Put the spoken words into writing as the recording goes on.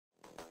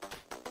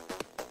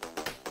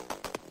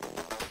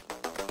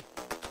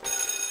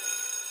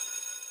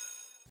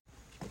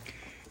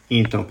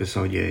Então,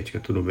 pessoal de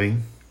ética, tudo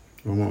bem?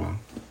 Vamos lá.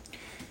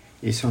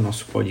 Esse é o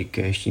nosso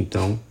podcast,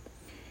 então,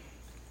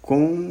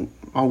 com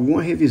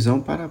alguma revisão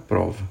para a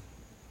prova,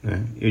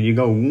 né? Eu digo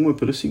alguma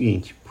pelo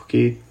seguinte,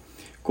 porque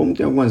como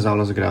tem algumas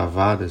aulas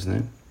gravadas,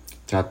 né,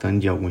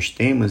 tratando de alguns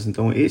temas,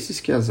 então esses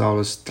que as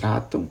aulas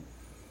tratam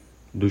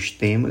dos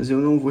temas, eu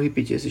não vou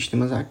repetir esses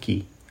temas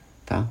aqui,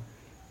 tá?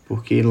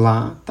 Porque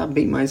lá está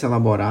bem mais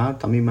elaborado,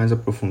 está bem mais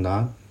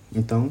aprofundado.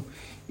 Então,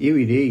 eu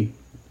irei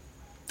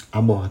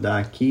abordar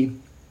aqui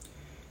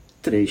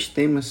 3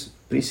 temas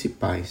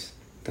principais,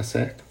 tá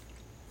certo?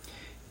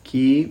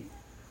 Que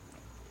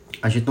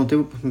a gente não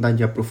teve oportunidade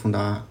de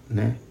aprofundar,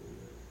 né,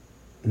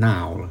 na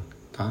aula,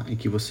 tá? E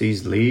que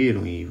vocês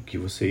leram e o que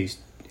vocês,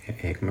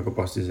 como é que eu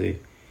posso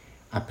dizer,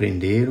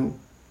 aprenderam,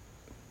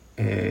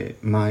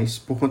 mas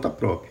por conta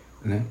própria,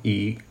 né?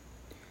 E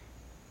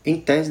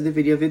em tese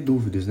deveria haver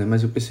dúvidas, né?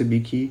 Mas eu percebi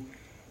que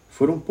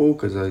foram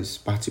poucas as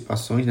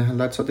participações. Na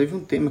realidade, só teve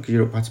um tema que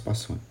gerou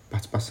participação.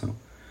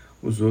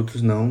 Os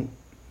outros não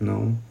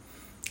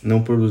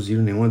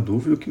produziram nenhuma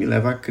dúvida, o que me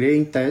leva a crer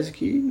em tese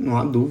que não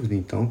há dúvida,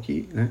 então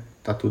que, né,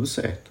 tá tudo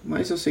certo.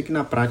 Mas eu sei que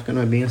na prática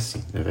não é bem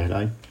assim, não é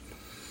verdade?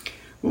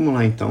 Vamos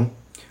lá então.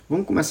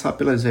 Vamos começar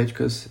pelas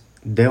éticas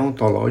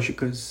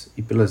deontológicas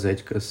e pelas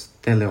éticas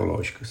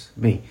teleológicas.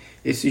 Bem,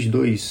 esses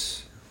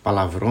 2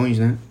 palavrões,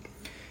 né,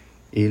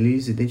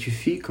 eles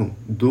identificam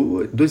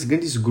dois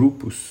grandes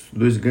grupos,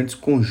 2 grandes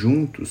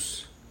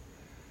conjuntos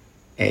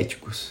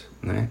éticos,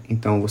 né?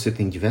 Então você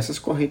tem diversas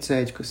correntes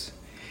éticas,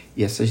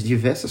 e essas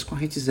diversas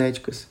correntes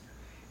éticas,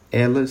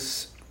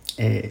 elas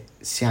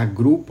se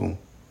agrupam,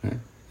 né?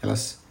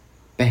 Elas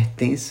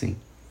pertencem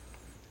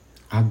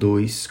a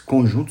 2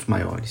 conjuntos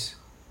maiores.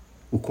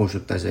 O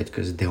conjunto das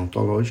éticas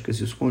deontológicas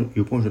e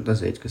o conjunto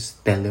das éticas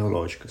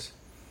teleológicas.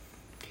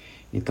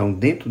 Então,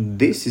 dentro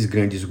desses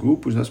grandes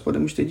grupos, nós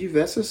podemos ter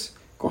diversas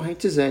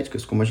correntes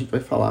éticas, como a gente vai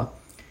falar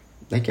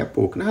daqui a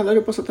pouco. Na verdade,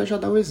 eu posso até já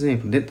dar um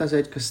exemplo. Dentro das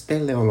éticas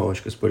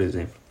teleológicas, por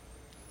exemplo,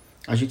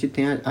 a gente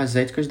tem as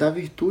éticas da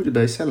virtude,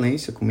 da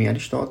excelência, como em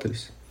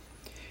Aristóteles.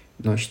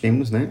 Nós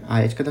temos, né,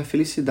 a ética da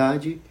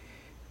felicidade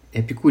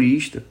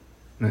epicurista,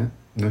 né?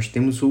 Nós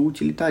temos o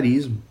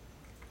utilitarismo.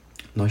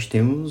 Nós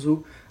temos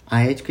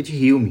a ética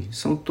de Hume.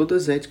 São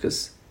todas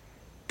éticas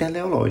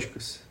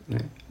teleológicas,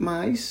 né?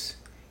 Mas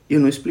eu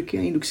não expliquei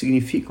ainda o que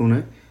significam,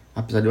 né?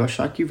 Apesar de eu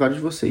achar que vários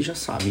de vocês já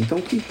sabem.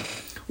 Então,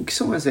 o que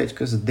são as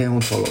éticas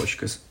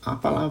deontológicas? A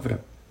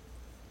palavra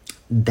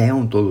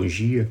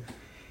deontologia,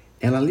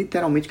 ela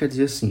literalmente quer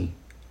dizer assim,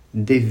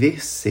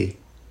 dever ser,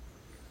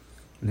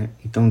 né?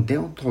 Então,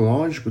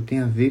 deontológico tem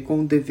a ver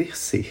com o dever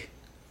ser.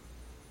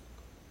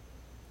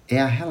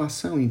 É a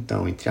relação,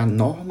 então, entre a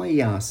norma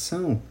e a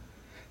ação,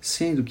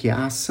 sendo que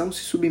a ação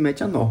se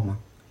submete à norma.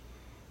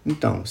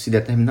 Então, se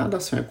determinada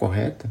ação é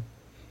correta,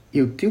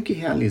 eu tenho que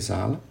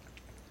realizá-la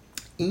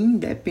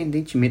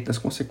independentemente das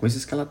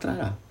consequências que ela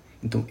trará.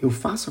 Então, eu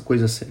faço a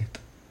coisa certa.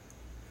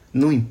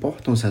 Não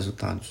importam os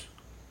resultados,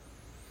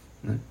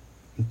 né?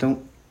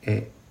 Então,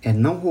 é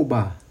não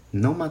roubar,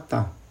 não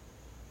matar.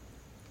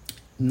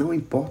 Não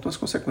importam as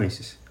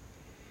consequências.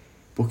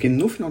 Porque,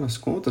 no final das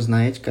contas,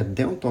 na ética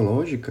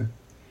deontológica,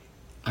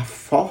 a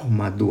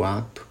forma do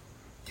ato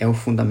é o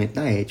fundamento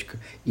da ética.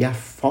 E a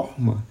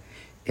forma,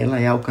 ela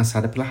é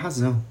alcançada pela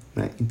razão,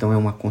 né? Então, é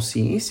uma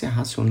consciência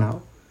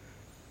racional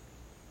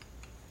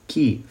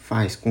que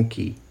faz com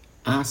que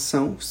a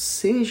ação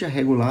seja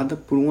regulada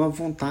por uma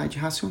vontade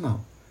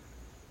racional.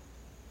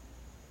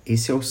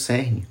 Esse é o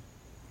cerne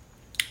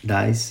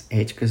das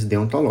éticas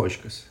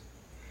deontológicas,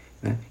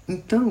 né?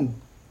 Então,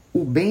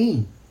 o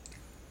bem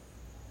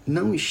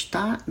não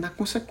está na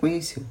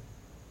consequência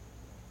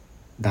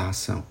da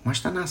ação, mas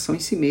está na ação em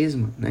si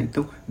mesma, né?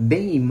 Então,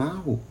 bem e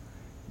mal,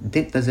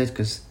 dentro das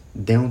éticas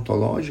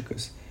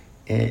deontológicas,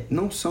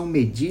 não são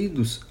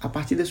medidos a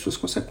partir das suas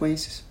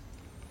consequências,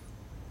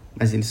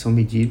 mas eles são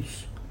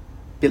medidos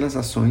pelas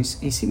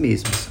ações em si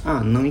mesmas.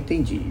 Ah, não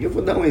entendi. Eu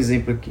vou dar um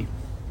exemplo aqui.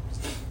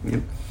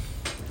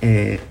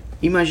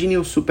 Imagine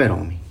o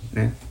super-homem,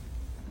 né?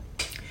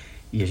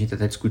 E a gente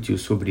até discutiu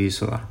sobre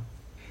isso lá.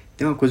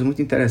 Tem uma coisa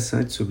muito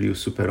interessante sobre o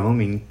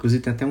super-homem,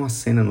 inclusive tem até uma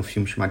cena no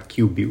filme chamado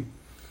Kill Bill,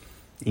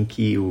 em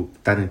que o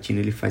Tarantino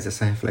ele faz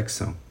essa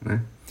reflexão,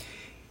 né?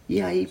 E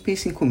aí,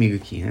 pensem comigo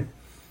aqui, né?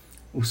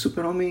 O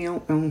super-homem é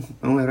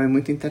um herói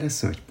muito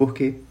interessante,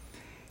 porque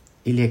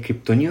ele é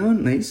kryptoniano,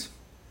 não é isso?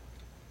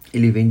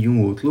 Ele vem de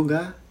um outro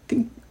lugar.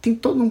 Tem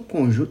todo um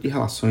conjunto de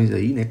relações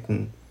aí, né?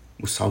 Com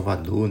o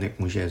Salvador, né?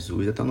 Com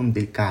Jesus. Até o nome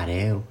dele,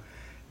 Kal-El,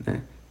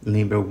 né?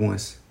 Lembra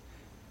algumas...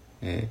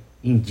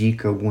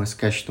 indica algumas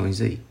questões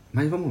aí.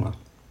 Mas vamos lá.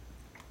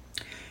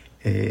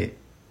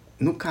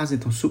 No caso,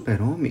 então,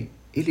 super-homem,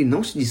 ele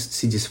não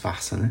se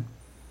disfarça, né?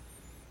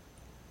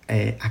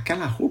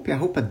 Aquela roupa é a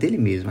roupa dele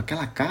mesmo.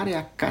 Aquela cara é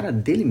a cara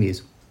dele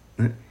mesmo,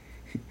 né?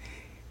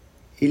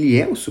 Ele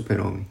é o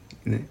super-homem,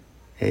 né?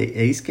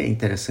 É isso que é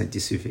interessante de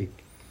se ver.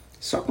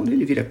 Só quando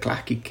ele vira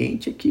Clark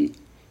Kent é que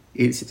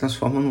ele se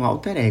transforma no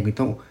alter ego.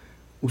 Então,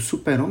 o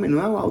super-homem não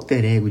é o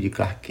alter ego de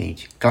Clark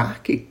Kent.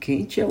 Clark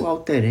Kent é o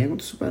alter ego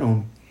do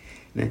super-homem,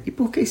 né? E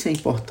por que isso é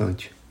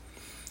importante?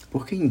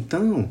 Porque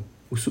então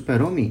o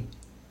super-homem,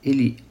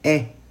 ele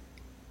é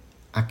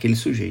aquele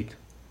sujeito.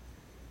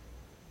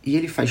 E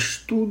ele faz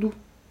tudo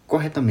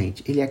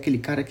corretamente. Ele é aquele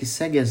cara que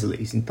segue as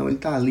leis. Então ele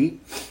está ali,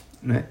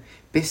 né,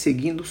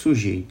 perseguindo o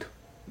sujeito,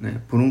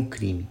 né, por um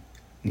crime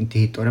em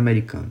território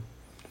americano.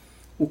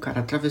 O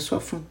cara atravessou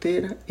a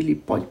fronteira, ele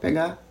pode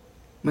pegar,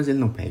 mas ele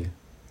não pega.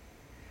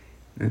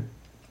 Né?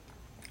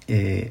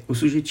 O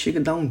sujeito chega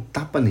e dá um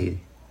tapa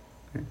nele.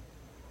 Né?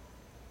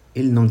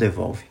 Ele não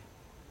devolve.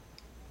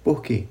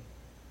 Por quê?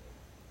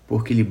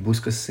 Porque ele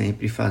busca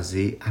sempre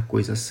fazer a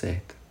coisa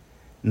certa,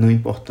 não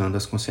importando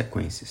as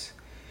consequências.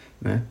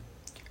 Né?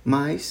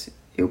 Mas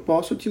eu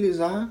posso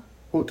utilizar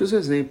outros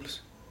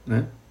exemplos.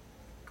 Né?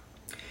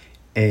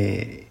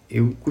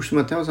 Eu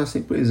costumo até usar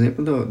sempre o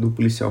exemplo do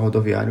policial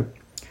rodoviário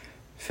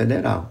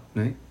federal,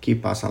 né? Que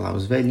passa lá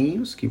os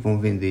velhinhos que vão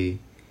vender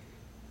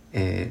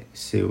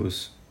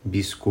seus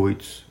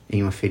biscoitos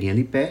em uma feirinha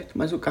ali perto,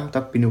 mas o carro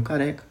tá com pneu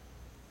careca,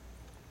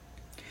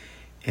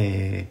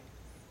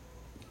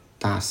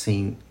 tá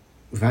sem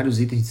vários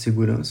itens de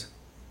segurança,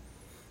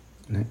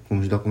 né? Com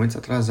os documentos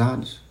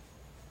atrasados,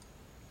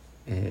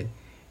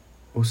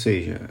 ou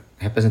seja,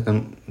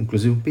 representando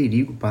inclusive um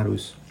perigo para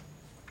os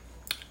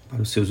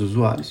seus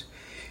usuários.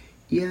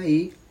 E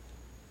aí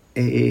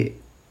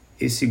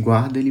esse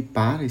guarda, ele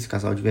para esse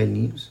casal de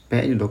velhinhos,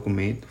 pede o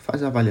documento,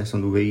 faz a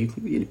avaliação do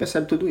veículo e ele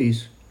percebe tudo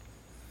isso.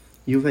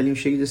 E o velhinho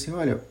chega e diz assim: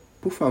 olha,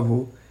 por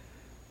favor,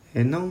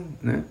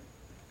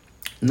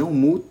 não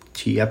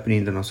multe e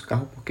apreenda nosso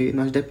carro, porque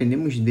nós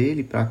dependemos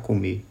dele para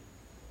comer.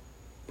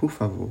 Por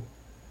favor.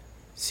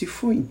 Se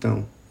for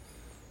então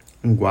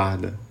um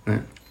guarda,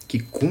 né, que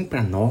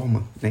cumpra a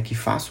norma, né, que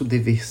faça o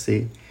dever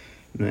ser,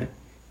 né,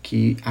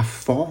 que a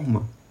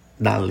forma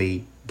da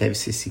lei deve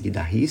ser seguida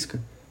à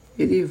risca,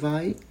 ele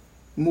vai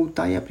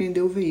multar e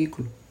apreender o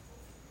veículo.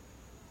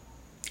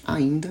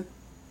 Ainda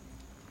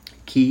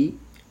que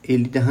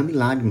ele derrame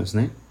lágrimas,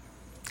 né?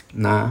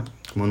 Na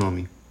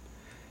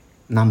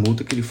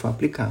multa que ele for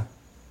aplicar.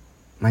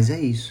 Mas é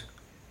isso,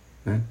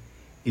 né?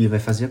 Ele vai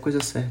fazer a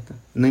coisa certa,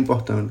 não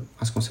importando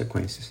as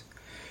consequências.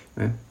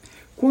 Né?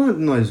 Quando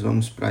nós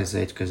vamos para as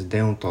éticas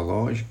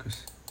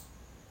deontológicas,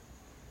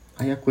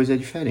 aí a coisa é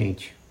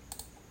diferente.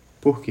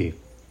 Por quê?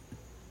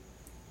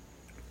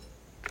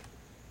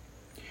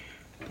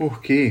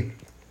 Porque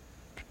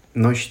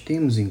nós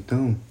temos,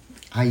 então,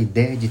 a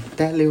ideia de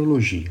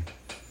teleologia.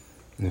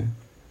 Né?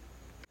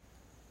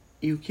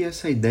 E o que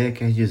essa ideia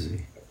quer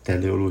dizer?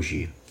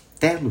 Teleologia.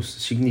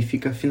 Telos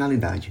significa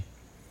finalidade.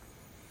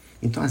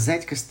 Então, as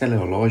éticas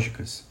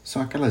teleológicas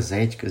são aquelas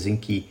éticas em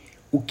que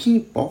o que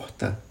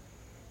importa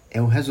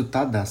é o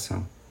resultado da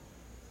ação.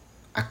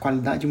 A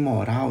qualidade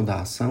moral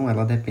da ação,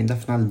 ela depende da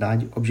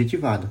finalidade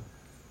objetivada.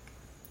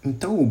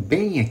 Então, o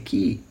bem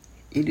aqui,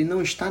 ele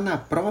não está na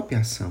própria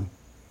ação,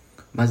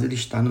 mas ele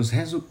está nos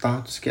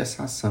resultados que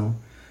essa ação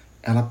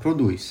ela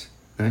produz.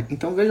 Né?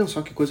 Então, vejam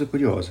só que coisa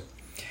curiosa.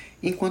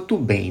 Enquanto o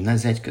bem,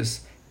 nas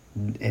éticas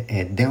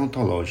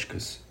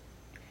deontológicas,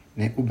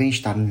 né, o bem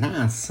está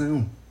na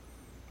ação,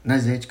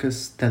 nas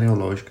éticas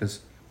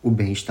teleológicas, o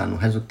bem está no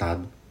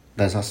resultado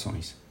das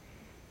ações.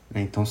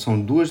 Né? Então, são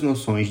duas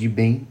noções de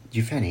bem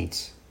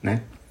diferentes.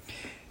 Né?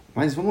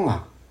 Mas vamos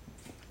lá.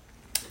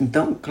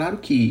 Então, claro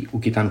que o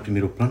que está no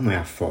primeiro plano não é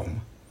a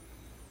forma.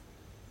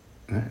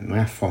 Né? Não é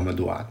a forma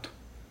do ato.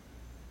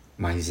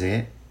 Mas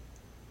é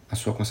a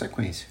sua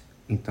consequência.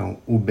 Então,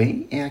 o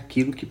bem é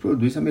aquilo que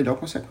produz a melhor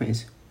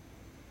consequência.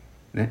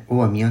 Né?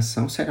 Ou a minha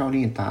ação será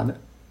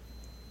orientada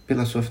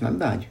pela sua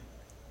finalidade.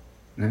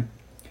 Né?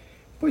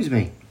 Pois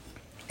bem,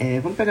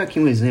 vamos pegar aqui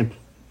um exemplo.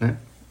 Né?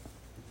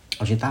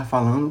 A gente estava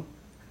falando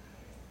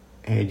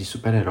de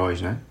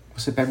super-heróis, né?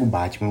 Você pega o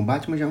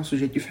Batman já é um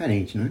sujeito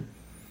diferente, né?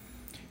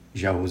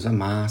 Já usa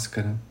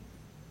máscara,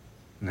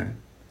 né?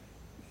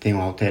 Tem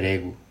um alter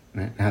ego,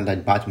 né? Na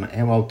realidade, Batman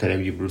é o alter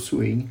ego de Bruce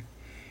Wayne.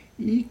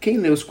 E quem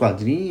lê os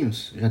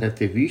quadrinhos já deve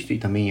ter visto, e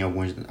também em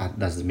algumas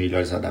das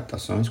melhores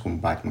adaptações, como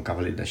Batman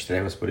Cavaleiro das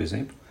Trevas, por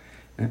exemplo.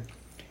 Né?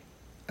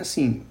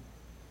 Assim,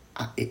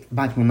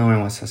 Batman não é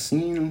um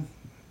assassino,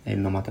 ele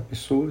não mata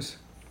pessoas,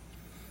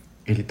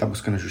 ele está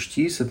buscando a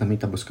justiça, também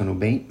está buscando o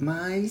bem,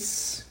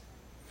 mas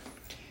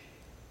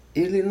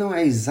ele não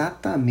é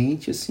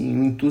exatamente assim,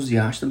 um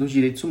entusiasta dos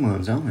direitos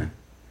humanos, não é?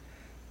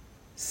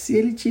 Se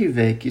ele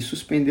tiver que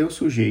suspender o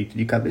sujeito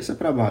de cabeça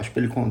para baixo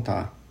para ele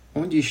contar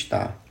onde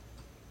está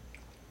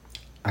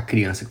a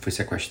criança que foi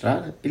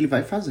sequestrada, ele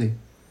vai fazer.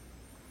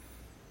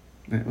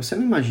 Você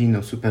não imagina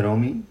o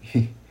super-homem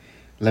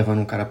levando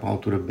um cara para uma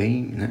altura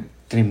bem, né,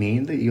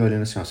 tremenda e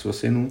olhando assim, ó, se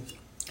você não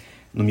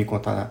me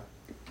contar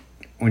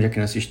onde a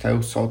criança está,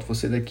 eu solto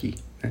você daqui.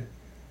 Né?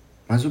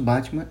 Mas o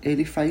Batman,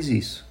 ele faz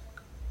isso.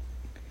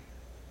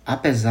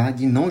 Apesar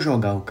de não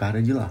jogar o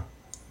cara de lá.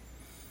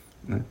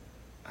 Né?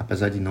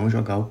 Apesar de não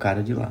jogar o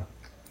cara de lá.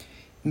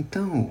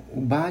 Então, o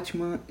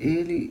Batman,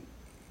 ele,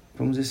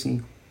 vamos dizer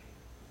assim,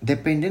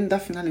 dependendo da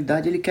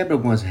finalidade, ele quebra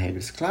algumas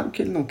regras. Claro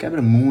que ele não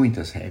quebra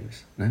muitas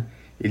regras, né?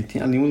 Ele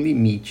tem ali um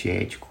limite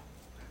ético.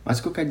 Mas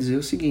o que eu quero dizer é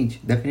o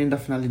seguinte, dependendo da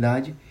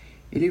finalidade,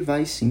 ele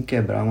vai sim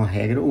quebrar uma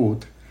regra ou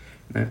outra,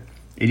 né?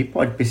 Ele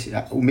pode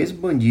perseguir o mesmo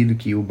bandido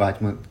que o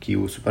Batman, que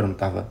o Super-Homem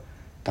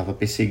tava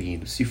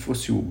perseguindo. Se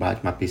fosse o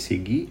Batman a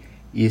perseguir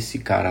e esse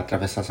cara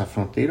atravessasse a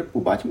fronteira,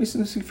 o Batman isso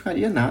não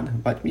significaria nada. O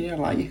Batman ia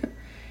lá e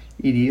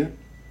iria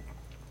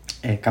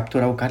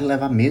capturar o cara e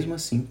levar mesmo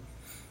assim,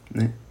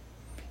 né?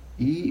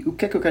 E o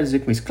que é que eu quero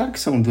dizer com isso? Claro que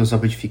são duas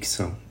obras de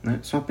ficção, né?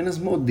 São apenas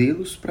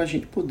modelos para a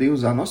gente poder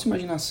usar a nossa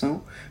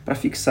imaginação para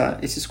fixar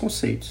esses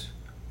conceitos,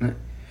 né?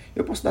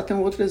 Eu posso dar até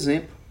um outro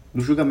exemplo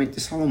do julgamento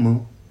de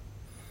Salomão,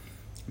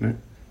 né?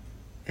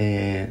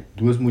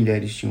 Duas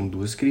mulheres tinham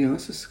duas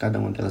crianças, cada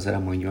uma delas era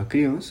mãe de uma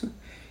criança,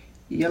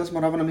 e elas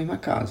moravam na mesma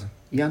casa.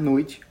 E à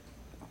noite,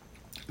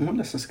 uma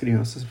dessas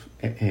crianças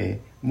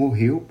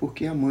morreu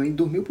porque a mãe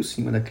dormiu por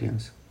cima da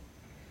criança.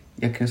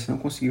 E a criança não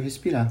conseguiu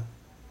respirar.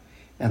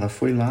 Ela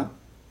foi lá,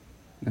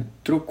 né,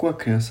 trocou a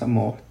criança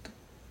morta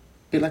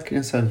pela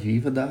criança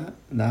viva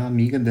da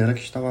amiga dela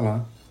que estava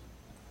lá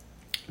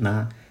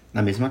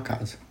na mesma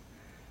casa,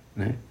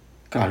 né?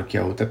 Claro que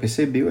a outra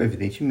percebeu,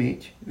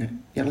 evidentemente, né?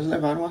 E elas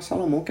levaram a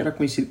Salomão, que era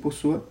conhecido por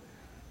sua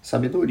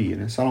sabedoria,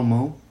 né?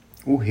 Salomão,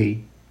 o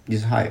rei de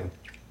Israel.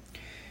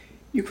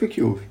 E o que foi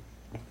que houve?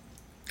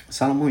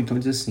 Salomão então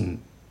diz assim: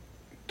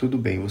 tudo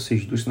bem,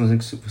 vocês dois estão dizendo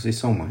que vocês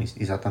são mães,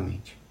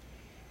 exatamente.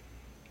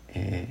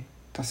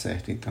 Tá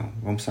certo, então,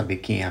 vamos saber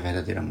quem é a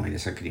verdadeira mãe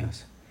dessa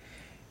criança.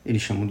 Ele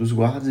chama um dos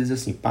guardas e diz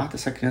assim: parta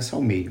essa criança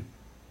ao meio.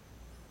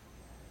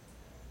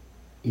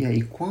 E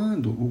aí,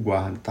 quando o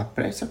guarda está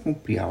prestes a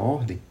cumprir a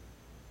ordem,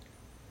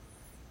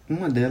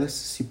 uma delas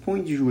se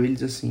põe de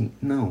joelhos assim: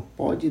 não,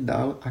 pode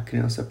dar a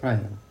criança para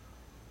ela.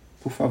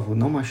 Por favor,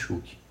 não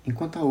machuque.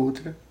 Enquanto a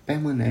outra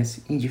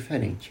permanece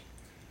indiferente.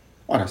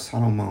 Ora,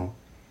 Salomão,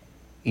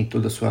 em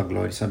toda a sua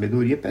glória e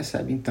sabedoria,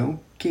 percebe então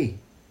que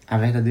a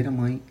verdadeira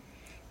mãe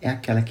é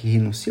aquela que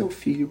renuncia ao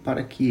filho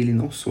para que ele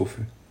não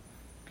sofra.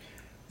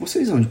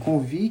 Vocês vão de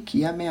convir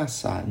que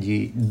ameaçar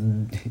de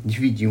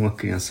dividir uma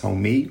criança ao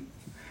meio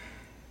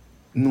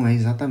não é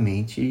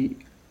exatamente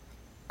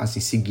assim,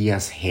 seguir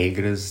as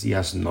regras e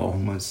as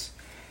normas,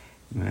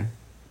 né?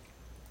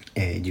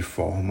 De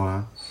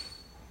forma,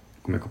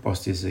 como é que eu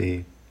posso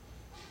dizer,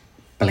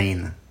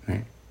 plena,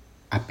 né?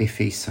 A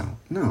perfeição.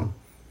 Não.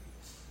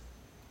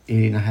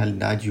 Ele, na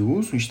realidade,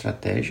 usa uma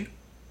estratégia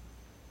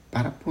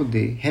para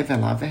poder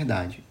revelar a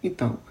verdade.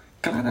 Então,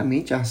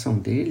 claramente a ação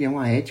dele é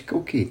uma ética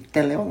o quê?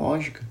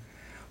 Teleológica.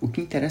 O que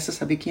interessa é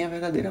saber quem é a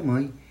verdadeira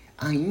mãe,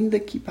 ainda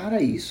que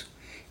para isso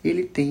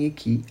ele tenha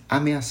que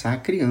ameaçar a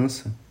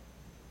criança,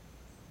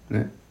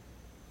 né?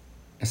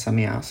 Essa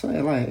ameaça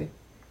ela é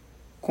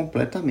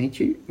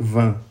completamente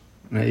vã,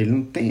 né? Ele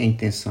não tem a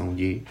intenção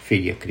de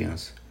ferir a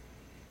criança,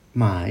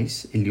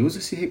 mas ele usa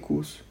esse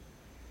recurso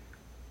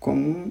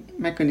como um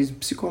mecanismo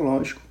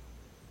psicológico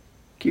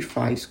que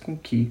faz com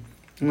que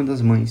uma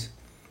das mães,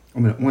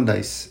 ou melhor, uma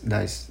das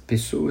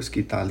pessoas que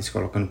está ali se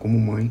colocando como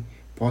mãe,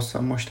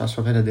 possa mostrar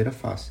sua verdadeira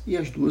face. E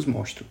as duas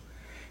mostram,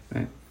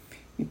 né?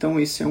 Então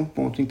esse é um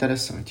ponto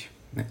interessante,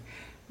 né?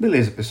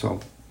 Beleza,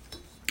 pessoal.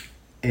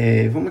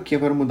 Vamos aqui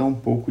agora mudar um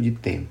pouco de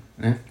tema,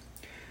 né?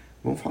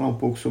 Vamos falar um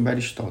pouco sobre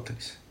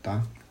Aristóteles,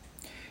 tá?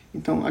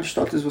 Então,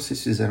 Aristóteles,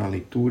 vocês fizeram a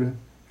leitura,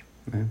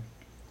 né,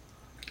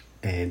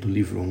 do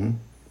livro 1,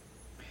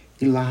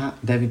 e lá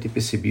devem ter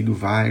percebido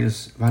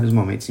vários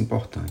momentos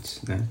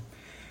importantes, né?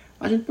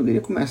 A gente poderia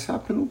começar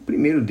pelo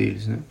primeiro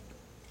deles, né?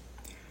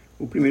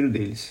 O primeiro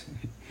deles.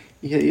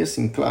 E aí,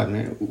 assim, claro,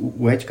 né?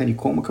 O Ética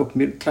Nicômaco é o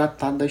primeiro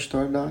tratado da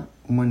história da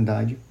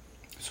humanidade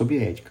sobre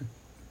ética.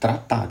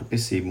 Tratado,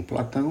 percebam,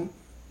 Platão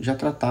já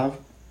tratava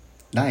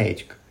da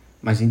ética,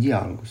 mas em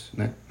diálogos,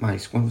 né?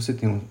 Mas quando você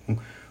tem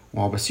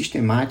uma obra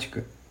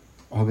sistemática,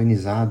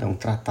 organizada, um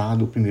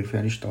tratado, o primeiro foi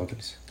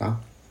Aristóteles, tá?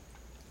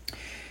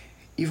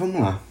 E vamos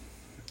lá.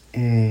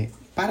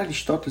 Para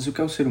Aristóteles, o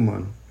que é o ser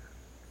humano?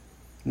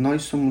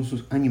 Nós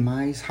somos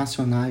animais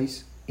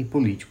racionais e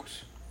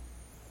políticos,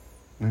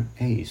 né?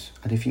 É isso.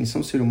 A definição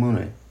do ser humano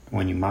é um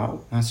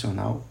animal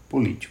racional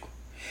político.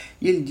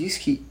 E ele diz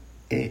que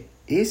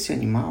esse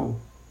animal,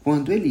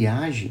 quando ele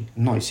age,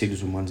 nós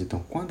seres humanos,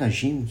 então, quando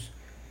agimos,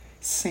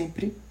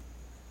 sempre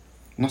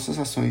nossas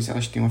ações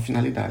elas têm uma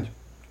finalidade.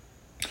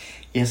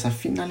 E essa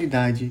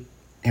finalidade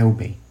é o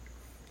bem,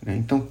 né?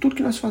 Então, tudo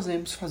que nós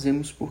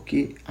fazemos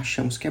porque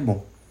achamos que é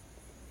bom.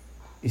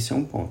 Esse é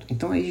um ponto.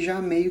 Então, aí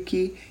já meio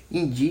que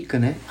indica,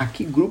 né, a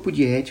que grupo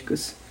de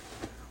éticas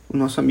o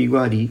nosso amigo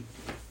Ari,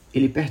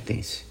 ele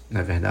pertence,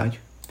 não é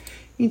verdade?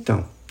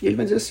 Então, ele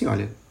vai dizer assim,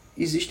 olha,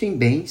 existem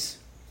bens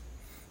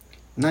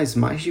nas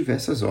mais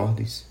diversas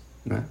ordens,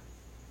 né?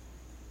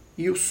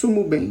 E o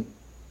sumo bem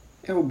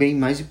é o bem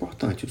mais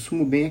importante. O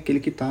sumo bem é aquele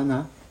que está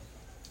na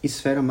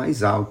esfera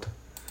mais alta,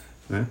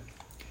 né?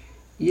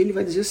 E ele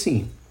vai dizer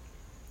assim,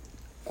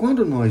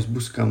 quando nós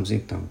buscamos,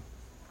 então,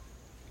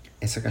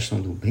 essa questão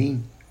do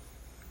bem,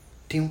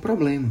 tem um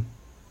problema,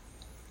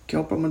 que é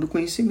o problema do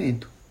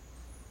conhecimento,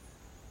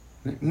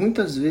 né?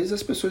 Muitas vezes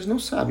as pessoas não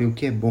sabem o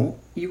que é bom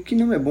e o que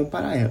não é bom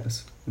para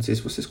elas. Não sei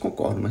se vocês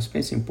concordam, mas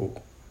pensem um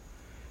pouco,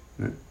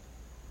 né?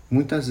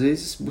 Muitas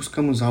vezes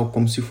buscamos algo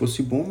como se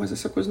fosse bom, mas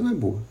essa coisa não é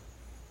boa.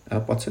 Ela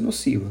pode ser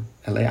nociva,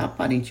 ela é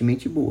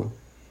aparentemente boa.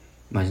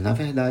 mas na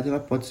verdade ela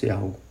pode ser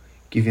algo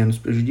que venha nos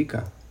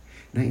prejudicar.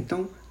 Né?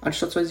 Então,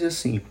 Aristóteles vai dizer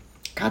assim,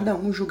 cada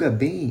um julga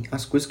bem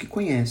as coisas que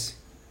conhece.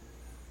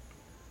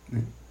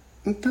 Né?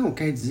 Então,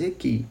 quer dizer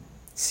que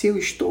se eu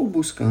estou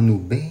buscando o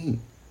bem,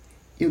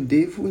 eu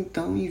devo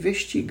então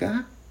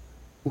investigar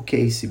o que é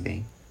esse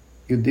bem.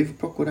 Eu devo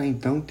procurar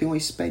então ter uma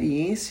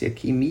experiência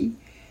que me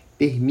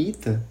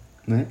permita,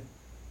 né,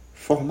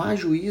 formar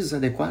juízos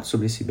adequados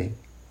sobre esse bem.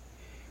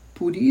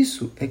 Por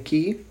isso é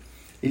que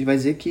ele vai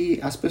dizer que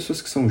as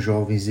pessoas que são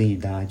jovens em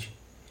idade,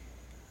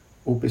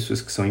 ou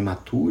pessoas que são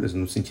imaturas,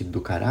 no sentido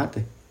do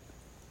caráter,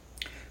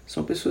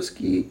 são pessoas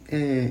que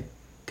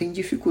têm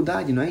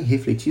dificuldade, não é, em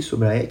refletir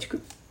sobre a ética.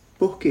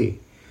 Por quê?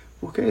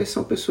 Porque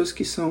são pessoas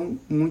que são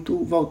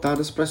muito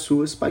voltadas para as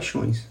suas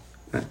paixões.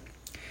 Né?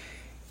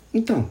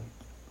 Então,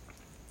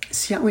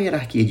 se há uma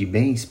hierarquia de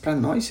bens, para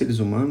nós seres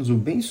humanos, o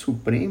bem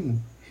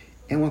supremo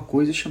é uma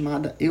coisa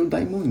chamada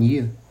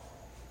eudaimonia.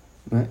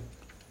 Né?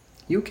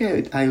 E o que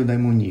é a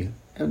eudaimonia?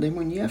 A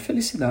eudaimonia é a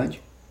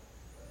felicidade.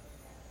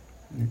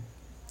 Né?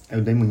 A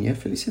eudaimonia é a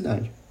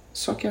felicidade.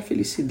 Só que a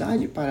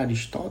felicidade para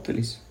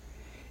Aristóteles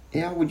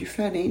é algo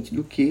diferente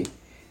do que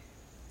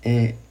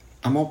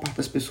a maior parte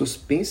das pessoas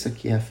pensa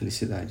que é a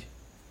felicidade.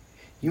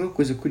 E uma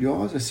coisa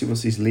curiosa, se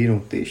vocês leram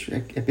o texto,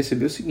 é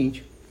perceber o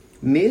seguinte: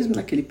 mesmo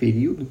naquele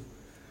período,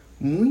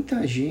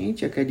 muita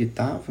gente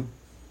acreditava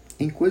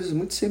em coisas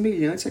muito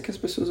semelhantes a que as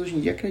pessoas hoje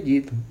em dia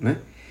acreditam, né?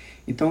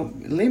 Então,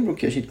 lembram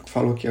que a gente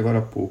falou aqui agora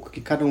há pouco,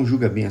 que cada um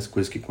julga bem as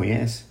coisas que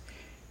conhece,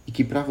 e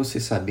que para você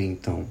saber,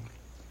 então,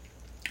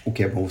 o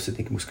que é bom, você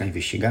tem que buscar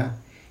investigar?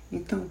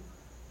 Então,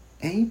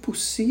 é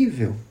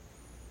impossível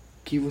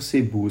que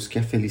você busque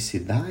a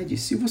felicidade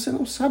se você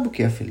não sabe o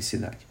que é a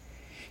felicidade.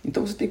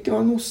 Então, você tem que ter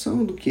uma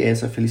noção do que é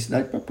essa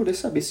felicidade para poder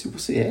saber se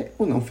você é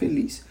ou não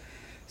feliz.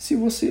 Se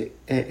você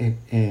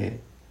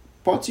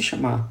pode se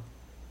chamar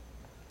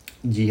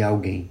de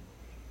alguém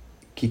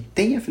que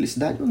tem a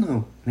felicidade ou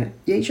não. Né?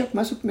 E aí já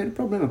começa o primeiro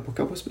problema, porque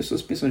algumas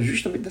pessoas pensam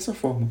justamente dessa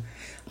forma.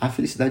 A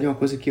felicidade é uma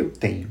coisa que eu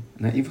tenho.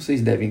 Né? E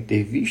vocês devem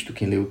ter visto,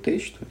 quem leu o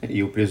texto, né? E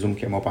eu presumo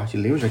que a maior parte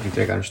leu, já que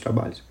entregaram os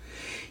trabalhos,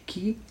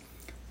 que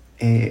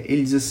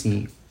ele diz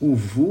assim, o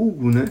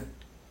vulgo, né,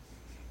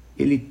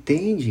 ele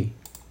tende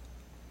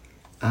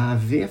a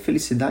ver a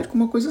felicidade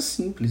como uma coisa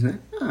simples. Né?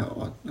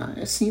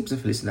 É simples a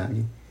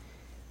felicidade.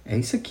 É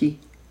isso aqui.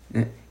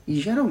 Né? E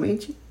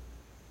geralmente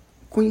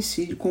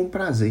coincide com o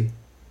prazer.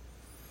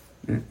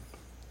 Né?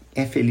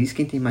 É feliz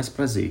quem tem mais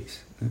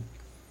prazeres. Né?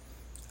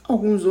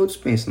 Alguns outros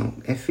pensam, não,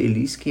 é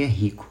feliz quem é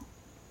rico.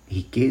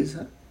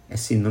 Riqueza é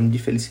sinônimo de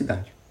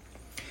felicidade.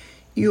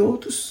 E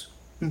outros,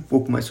 um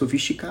pouco mais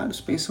sofisticados,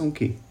 pensam o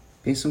quê?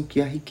 Pensam que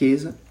a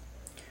riqueza,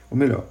 ou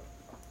melhor,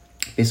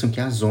 pensam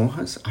que as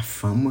honras, a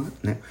fama,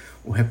 né,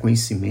 o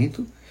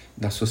reconhecimento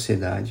da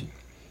sociedade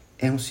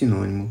é um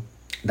sinônimo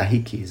da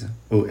riqueza,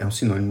 ou é um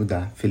sinônimo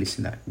da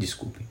felicidade,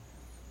 desculpem.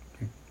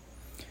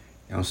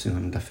 É um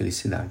sinônimo da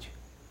felicidade.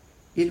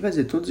 E ele vai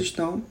dizer, todos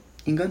estão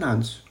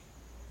enganados.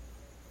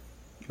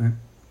 Né?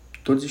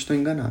 Todos estão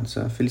enganados.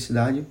 A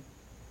felicidade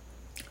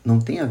não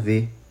tem a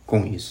ver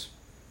com isso.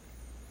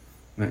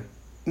 Né?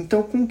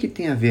 Então, com o que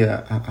tem a ver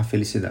a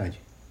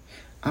felicidade?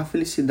 A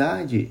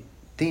felicidade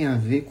tem a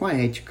ver com a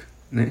ética.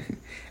 Né?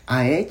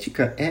 A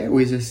ética é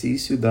o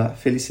exercício da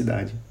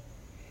felicidade.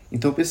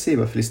 Então,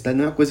 perceba, a felicidade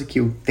não é uma coisa que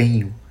eu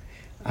tenho.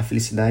 A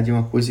felicidade é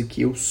uma coisa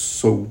que eu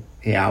sou.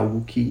 É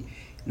algo que,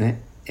 né,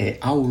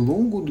 ao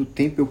longo do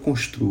tempo eu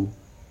construo.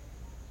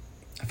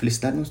 A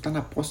felicidade não está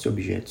na posse de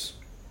objetos,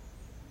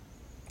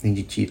 nem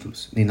de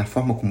títulos, nem na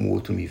forma como o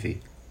outro me vê.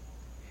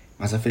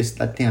 Mas a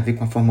felicidade tem a ver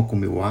com a forma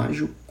como eu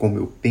ajo, como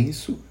eu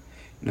penso,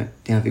 né?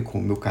 Tem a ver com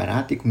o meu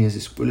caráter e com minhas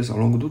escolhas ao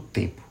longo do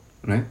tempo.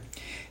 Né?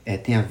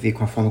 Tem a ver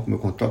com a forma como eu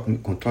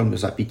controlo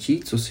meus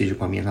apetites, ou seja,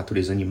 com a minha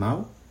natureza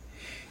animal.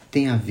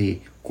 Tem a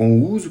ver com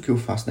o uso que eu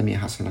faço da minha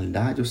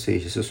racionalidade, ou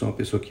seja, se eu sou uma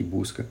pessoa que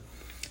busca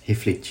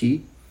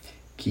refletir,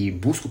 que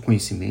busca o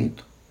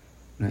conhecimento,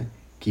 né?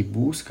 Que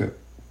busca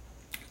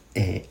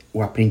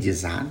o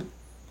aprendizado.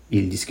 E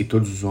ele diz que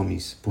todos os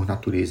homens, por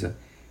natureza,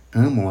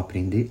 amam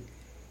aprender.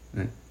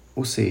 Né?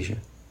 Ou seja,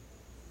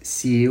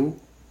 se eu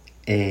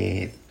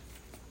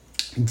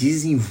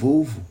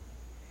desenvolvo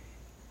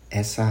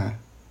essa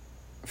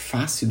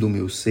face do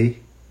meu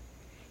ser,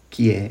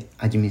 que é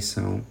a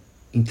dimensão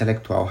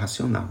intelectual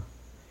racional.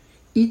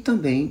 E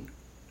também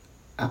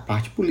a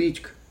parte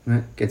política.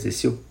 Né? Quer dizer,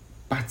 se eu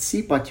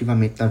participo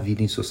ativamente da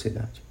vida em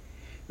sociedade,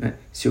 né?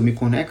 Se eu me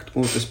conecto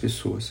com outras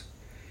pessoas,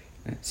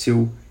 né? Se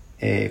eu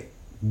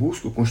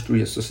busco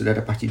construir a sociedade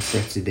a partir de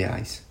certos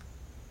ideais.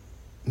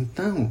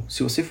 Então,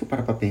 se você for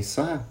parar para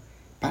pensar,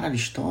 para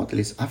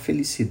Aristóteles, a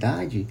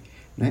felicidade,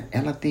 né,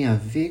 ela tem a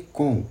ver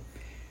com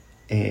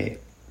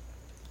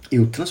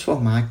eu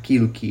transformar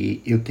aquilo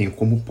que eu tenho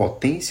como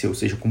potência, ou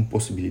seja, como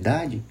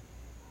possibilidade,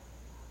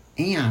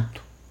 em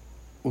ato,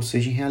 ou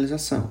seja, em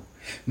realização.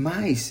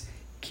 Mas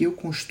que eu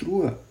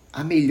construa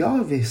a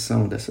melhor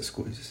versão dessas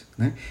coisas.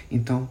 Né?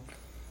 Então,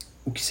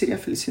 o que seria a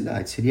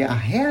felicidade? Seria a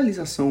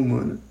realização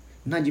humana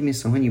na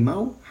dimensão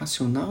animal,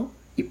 racional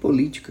e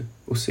política,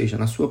 ou seja,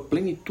 na sua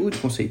plenitude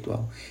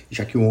conceitual,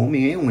 já que o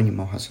homem é um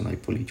animal racional e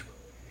político.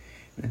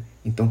 Né?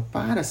 Então,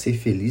 para ser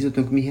feliz, eu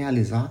tenho que me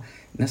realizar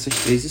nessas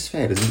 3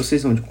 esferas. E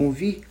vocês vão de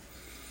convir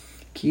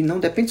que não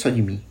depende só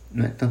de mim.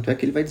 Né? Tanto é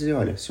que ele vai dizer,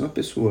 olha, se uma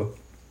pessoa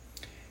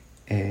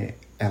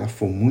ela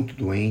for muito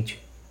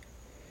doente,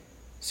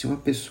 se uma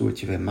pessoa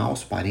tiver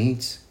maus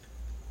parentes,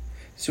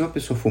 se uma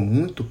pessoa for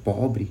muito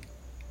pobre,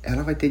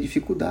 ela vai ter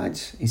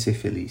dificuldades em ser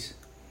feliz.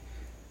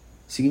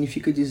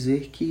 Significa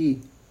dizer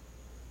que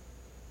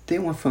ter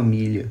uma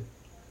família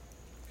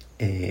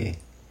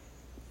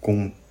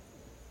com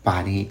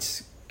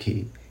parentes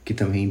que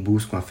também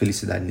buscam a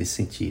felicidade nesse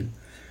sentido,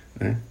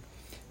 né?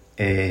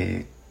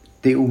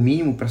 Ter o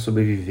mínimo para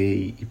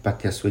sobreviver e para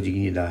ter a sua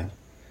dignidade,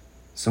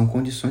 são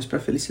condições para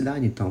a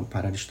felicidade, então,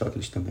 para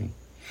Aristóteles também.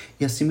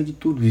 E, acima de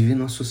tudo, viver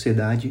numa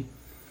sociedade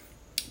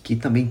que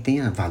também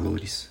tenha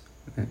valores.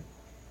 Né?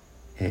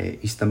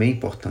 Isso também é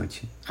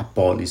importante. A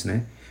polis,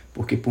 né?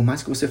 Porque por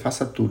mais que você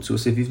faça tudo, se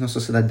você vive numa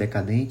sociedade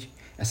decadente,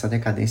 essa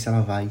decadência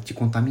ela vai te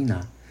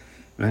contaminar.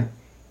 Né?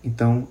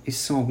 Então,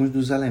 esses são alguns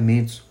dos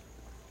elementos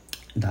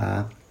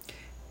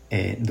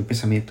do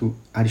pensamento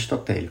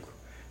aristotélico.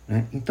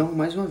 Né? Então,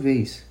 mais uma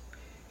vez,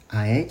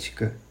 a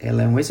ética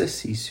ela é um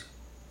exercício.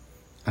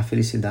 A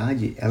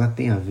felicidade ela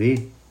tem a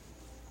ver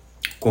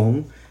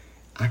com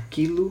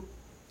aquilo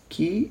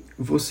que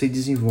você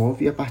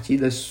desenvolve a partir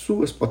das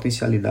suas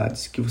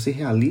potencialidades, que você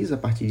realiza a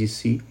partir de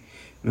si,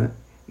 né?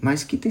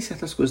 Mas que tem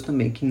certas coisas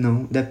também que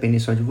não dependem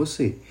só de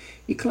você.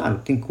 E claro,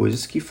 tem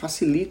coisas que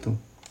facilitam,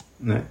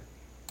 né?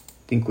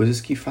 Tem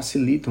coisas que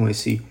facilitam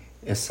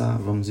essa,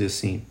 vamos dizer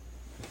assim,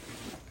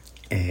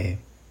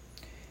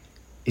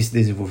 esse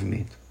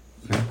desenvolvimento.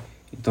 Né?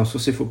 Então, se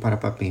você for parar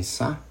para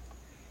pensar,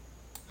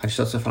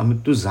 Aristóteles vai falar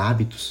muito dos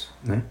hábitos.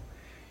 Né?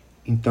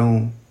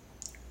 Então,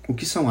 o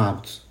que são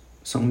hábitos?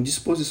 São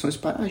disposições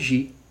para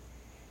agir.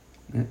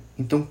 Né?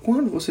 Então,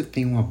 quando você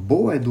tem uma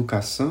boa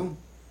educação,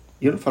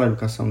 e eu não falo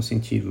educação no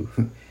sentido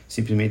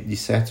simplesmente de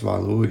certos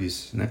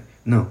valores, né?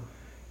 Não.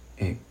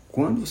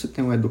 Quando você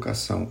tem uma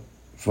educação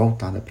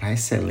voltada para a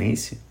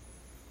excelência,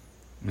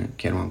 né?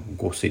 Que era um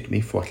conceito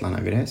bem forte lá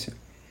na Grécia,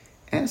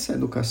 essa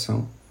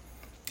educação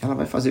ela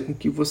vai fazer com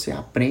que você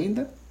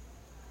aprenda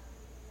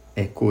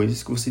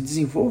coisas, que você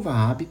desenvolva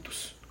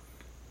hábitos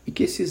e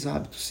que esses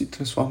hábitos se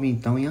transformem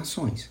então em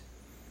ações.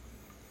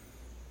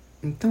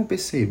 Então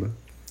perceba,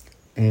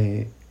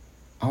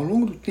 ao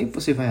longo do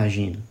tempo você vai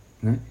agindo,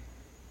 né?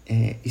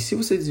 E se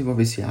você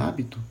desenvolver esse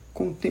hábito,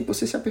 com o tempo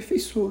você se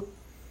aperfeiçoa.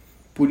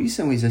 Por isso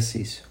é um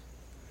exercício.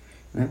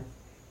 Né?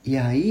 E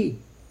aí,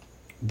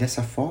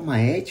 dessa forma, a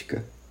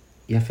ética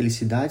e a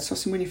felicidade só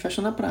se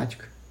manifestam na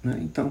prática. Né?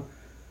 Então,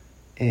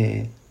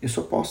 eu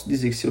só posso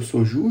dizer que se eu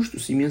sou justo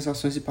se minhas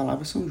ações e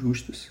palavras são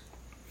justas.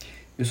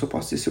 Eu só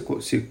posso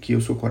dizer que eu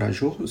sou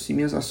corajoso se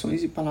minhas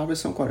ações e palavras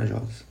são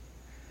corajosas.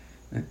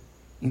 Né?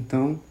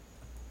 Então,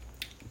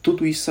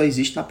 tudo isso só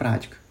existe na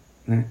prática.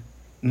 Né?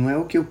 Não é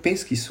o que eu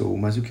penso que sou,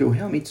 mas o que eu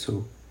realmente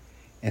sou.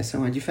 Essa é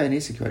uma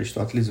diferença que o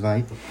Aristóteles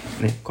vai,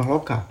 né,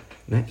 colocar.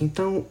 Né?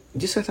 Então,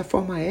 de certa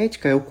forma, a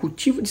ética é o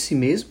cultivo de si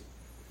mesmo,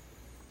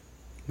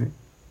 né,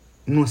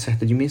 numa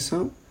certa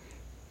dimensão,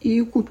 e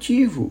o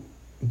cultivo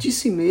de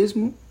si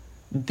mesmo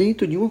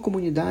dentro de uma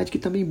comunidade que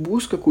também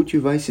busca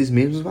cultivar esses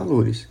mesmos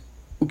valores.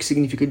 O que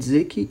significa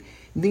dizer que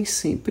nem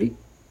sempre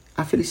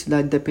a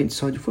felicidade depende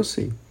só de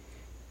você.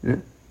 Né?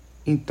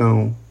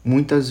 Então,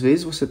 muitas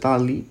vezes você está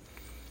ali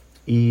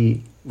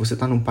e você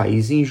está num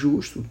país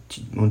injusto,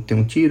 onde tem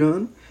um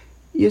tirano,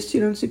 e esse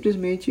tirano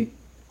simplesmente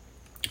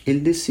ele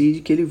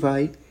decide que ele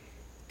vai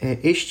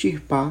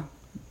extirpar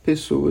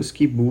pessoas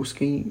que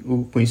busquem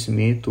o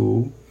conhecimento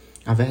ou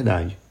a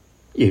verdade.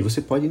 E aí você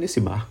pode ir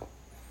nesse barco.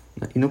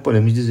 Né? E não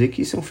podemos dizer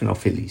que isso é um final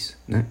feliz.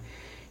 Né?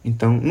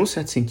 Então, num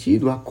certo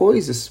sentido, há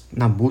coisas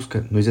na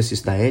busca, no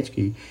exercício da ética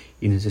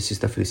e no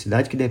exercício da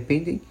felicidade que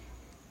dependem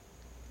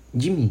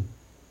de mim.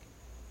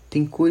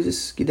 Tem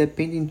coisas que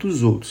dependem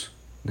dos outros.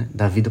 Né,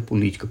 da vida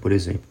política, por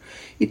exemplo.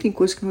 E tem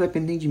coisas que não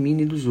dependem de mim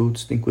nem dos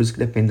outros, tem coisas que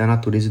dependem da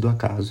natureza e do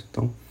acaso.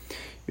 Então,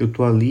 eu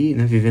estou ali,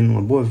 né, vivendo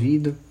uma boa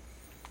vida,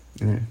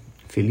 né,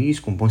 feliz,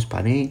 com bons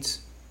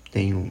parentes,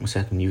 tenho um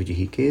certo nível de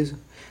riqueza,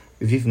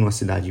 vivo numa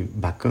cidade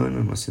bacana,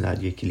 numa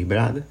cidade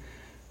equilibrada,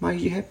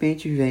 mas de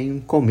repente vem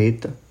um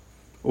cometa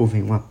ou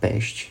vem uma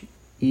peste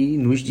e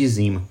nos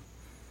dizima.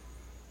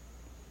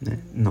 Né?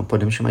 Não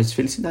podemos chamar de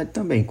felicidade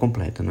também,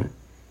 completa, não é?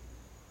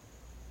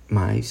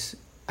 Mas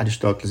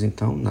Aristóteles,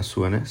 então, na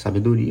sua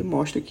sabedoria,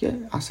 mostra que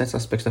há certos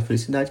aspectos da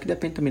felicidade que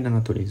dependem também da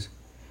natureza.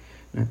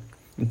 Né?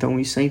 Então,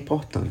 isso é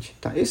importante.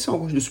 Tá? Esses são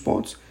alguns dos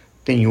pontos,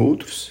 tem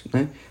outros,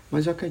 né?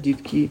 Mas eu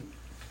acredito que,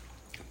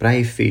 para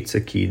efeitos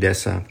aqui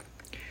dessa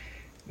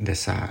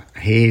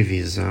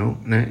revisão,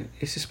 né?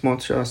 Esses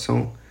pontos já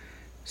são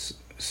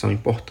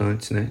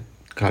importantes. Né?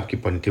 Claro que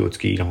podem ter outros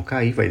que irão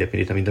cair, vai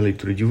depender também da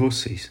leitura de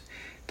vocês.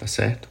 Tá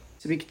certo?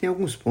 Você vê que tem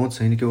alguns pontos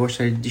ainda que eu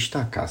gostaria de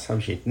destacar,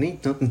 sabe, gente? Nem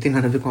tanto, não tem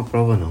nada a ver com a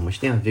prova, não, mas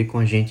tem a ver com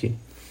a gente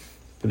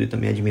poder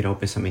também admirar o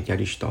pensamento de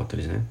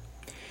Aristóteles, né?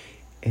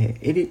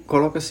 Ele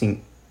coloca assim,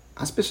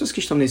 as pessoas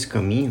que estão nesse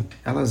caminho,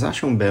 elas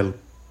acham belo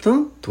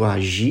tanto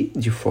agir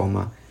de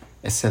forma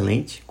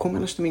excelente, como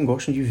elas também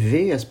gostam de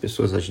ver as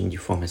pessoas agindo de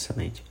forma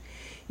excelente.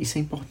 Isso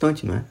é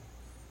importante, não é?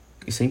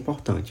 Isso é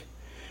importante,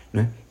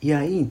 né? E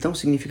aí, então,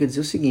 significa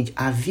dizer o seguinte: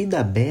 a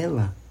vida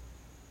bela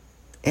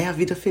é a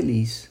vida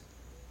feliz.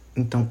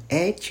 Então,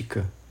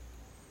 ética,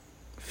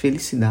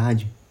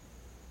 felicidade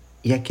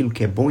e aquilo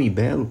que é bom e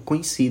belo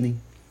coincidem.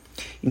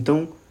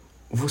 Então,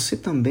 você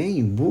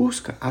também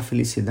busca a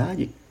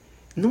felicidade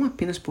não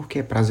apenas porque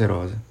é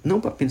prazerosa, não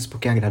apenas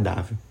porque é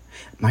agradável,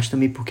 mas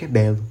também porque é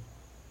belo,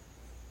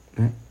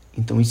 né?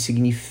 Então, isso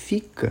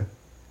significa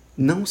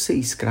não ser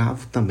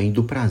escravo também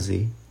do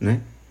prazer,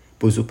 né?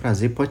 Pois o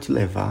prazer pode te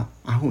levar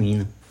à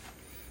ruína,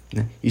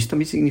 né? Isso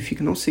também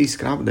significa não ser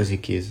escravo das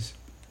riquezas,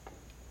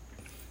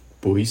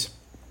 pois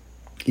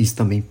isso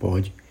também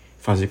pode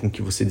fazer com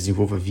que você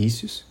desenvolva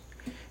vícios,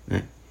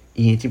 né?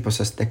 E entre em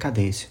processo de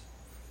decadência,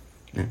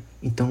 né?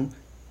 Então,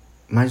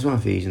 mais uma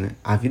vez, né?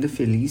 A vida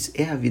feliz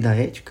é a vida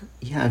ética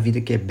e é a vida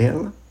que é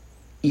bela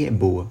e é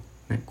boa,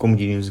 né? Como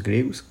diriam os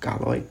gregos,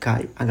 kaloi,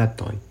 kai,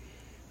 agatoi.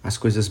 As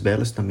coisas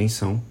belas também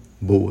são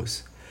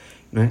boas,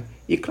 né?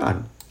 E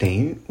claro,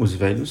 tem os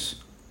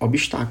velhos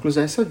obstáculos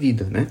a essa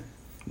vida, né?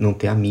 Não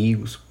ter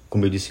amigos,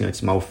 como eu disse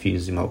antes, maus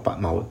filhos e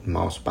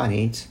maus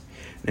parentes,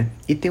 né?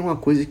 E tem uma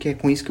coisa que é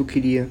com isso que eu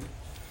queria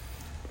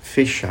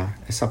fechar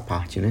essa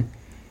parte, né?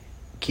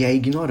 Que é a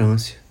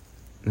ignorância,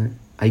 né?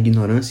 A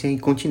ignorância e a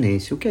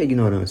incontinência. O que é a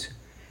ignorância?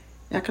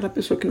 É aquela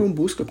pessoa que não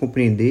busca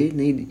compreender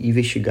nem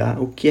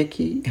investigar o que é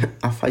que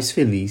a faz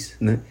feliz,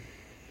 né?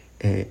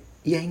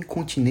 E a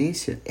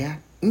incontinência é a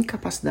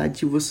incapacidade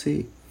de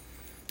você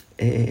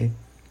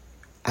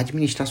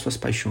administrar suas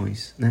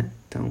paixões, né?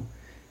 Então,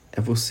 é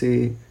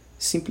você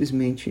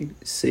simplesmente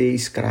ser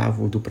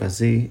escravo do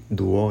prazer,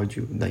 do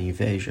ódio, da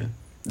inveja,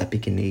 da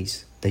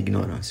pequenez, da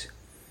ignorância,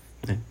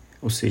 né?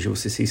 Ou seja,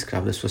 você ser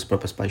escravo das suas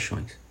próprias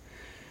paixões,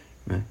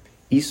 né?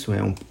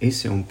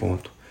 Esse é um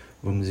ponto,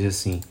 vamos dizer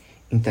assim,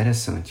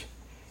 interessante,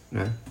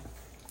 né?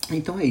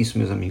 Então é isso,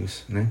 meus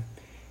amigos, né?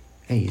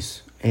 É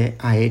isso. É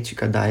a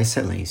ética da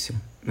excelência,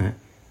 né?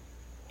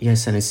 E a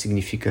excelência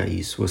significa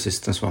isso, você se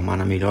transformar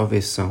na melhor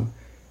versão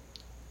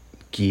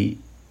que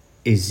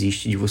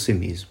existe de você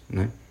mesmo,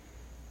 né?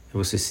 É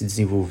você se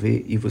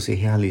desenvolver e você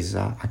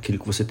realizar aquilo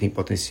que você tem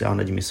potencial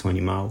na dimensão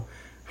animal,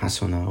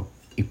 racional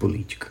e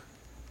política.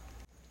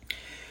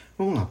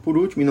 Vamos lá, por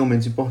último e não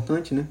menos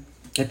importante, né?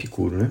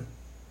 Epicuro, né?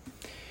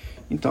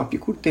 Então,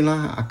 Epicuro tem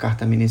lá a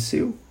carta a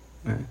Meneceu,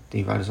 né?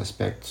 Tem vários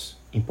aspectos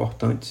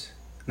importantes,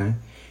 né?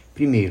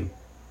 Primeiro,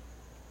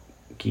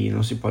 que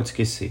não se pode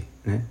esquecer,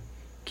 né?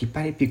 Que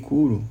para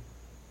Epicuro,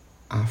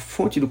 a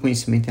fonte do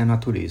conhecimento é a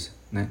natureza,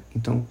 né?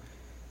 Então,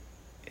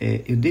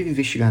 eu devo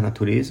investigar a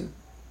natureza,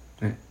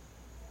 né?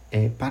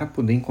 Para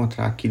poder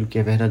encontrar aquilo que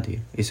é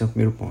verdadeiro. Esse é o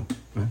primeiro ponto,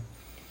 né?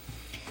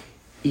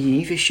 E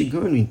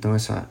investigando, então,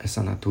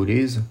 essa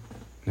natureza,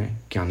 né?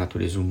 Que é a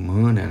natureza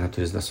humana, é a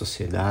natureza da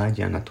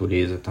sociedade, é a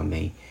natureza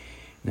também,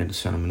 né,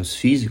 dos fenômenos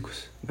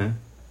físicos, né?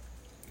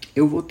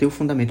 Eu vou ter o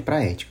fundamento para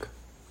a ética,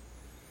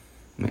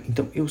 né?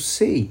 Então, eu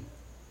sei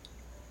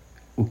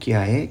o que é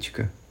a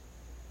ética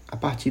a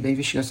partir da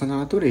investigação da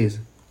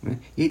natureza, né?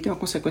 E aí tem uma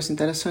consequência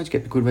interessante, que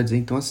Epicuro vai dizer,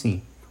 então,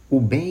 assim: o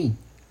bem,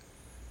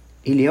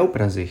 ele é o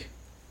prazer,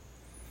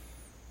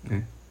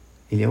 né?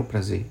 Ele é o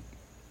prazer.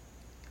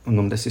 O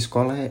nome dessa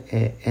escola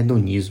é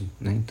hedonismo,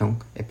 né? Então,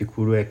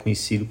 Epicuro é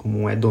conhecido como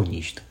um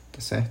hedonista,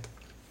 tá certo?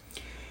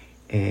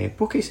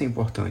 Por que isso é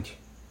importante?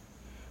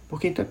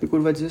 Porque então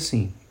Epicuro vai dizer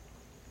assim: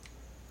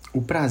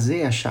 o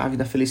prazer é a chave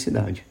da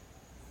felicidade.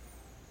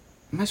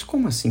 Mas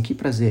como assim? Que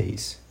prazer é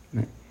esse,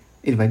 né?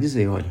 Ele vai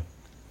dizer, olha,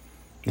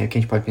 né, que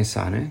a gente pode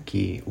pensar, né,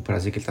 que o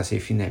prazer que ele está se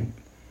referindo é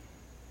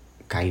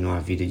cair numa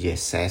vida de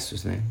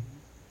excessos, né?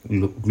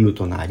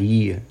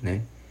 Glutonaria,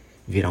 né?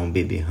 Virar um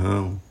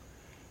beberrão,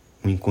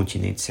 um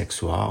incontinente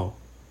sexual,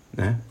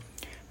 né?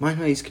 Mas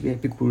não é isso que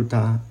Epicuro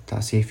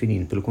está se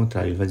referindo. Pelo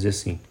contrário, ele vai dizer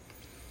assim: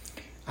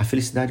 a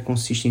felicidade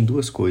consiste em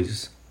duas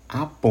coisas: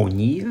 a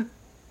aponia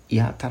e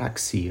a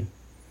ataraxia.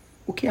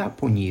 O que é a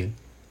aponia?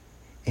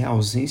 É a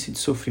ausência de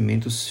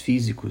sofrimentos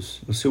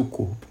físicos no seu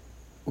corpo.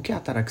 O que é a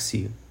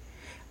ataraxia?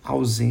 A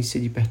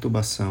ausência de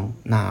perturbação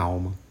na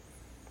alma.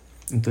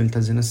 Então ele está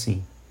dizendo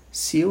assim: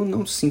 se eu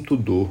não sinto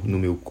dor no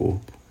meu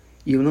corpo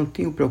e eu não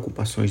tenho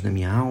preocupações na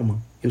minha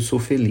alma, eu sou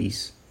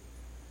feliz.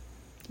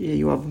 E aí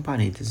eu abro um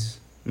parênteses,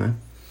 né?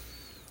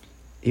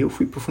 Eu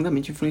fui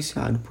profundamente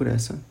influenciado por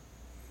essa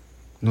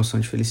noção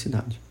de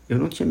felicidade. Eu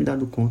não tinha me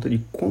dado conta de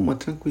como a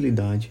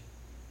tranquilidade,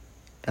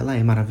 ela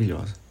é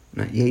maravilhosa,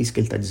 né? E é isso que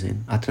ele está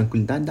dizendo. A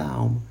tranquilidade da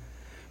alma,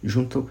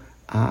 junto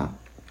à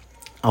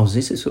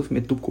ausência de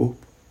sofrimento do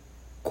corpo,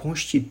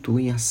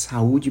 constituem a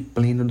saúde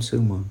plena do ser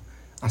humano.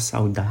 A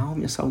saúde da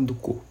alma e a saúde do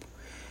corpo.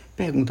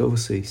 Pergunto a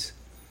vocês: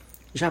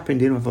 já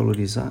aprenderam a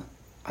valorizar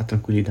a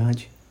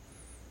tranquilidade?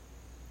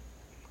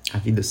 A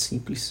vida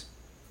simples?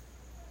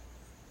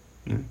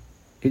 Né?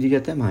 Eu diria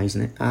até mais,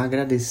 né? A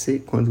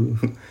agradecer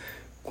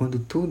quando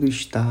tudo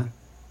está,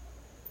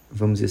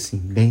 vamos dizer assim,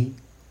 bem,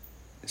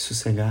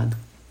 sossegado.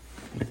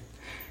 Né?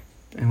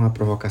 É uma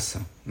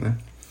provocação, né?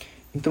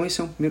 Então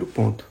esse é um primeiro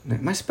ponto, né?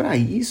 Mas para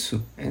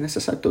isso é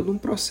necessário todo um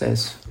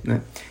processo,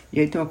 né? E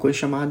aí tem uma coisa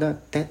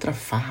chamada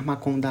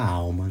tetrafármaco da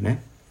alma, né?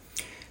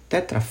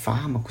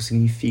 Tetrafármaco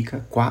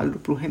significa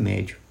quádruplo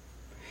remédio.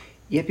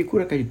 E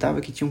Epicuro acreditava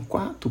que tinham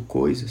 4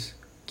 coisas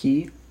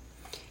que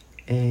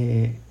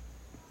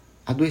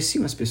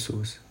adoeciam as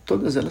pessoas.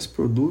 Todas elas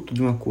produto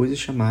de uma coisa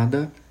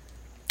chamada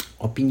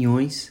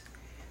opiniões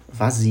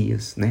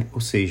vazias, né?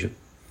 Ou seja,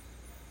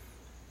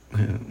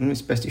 uma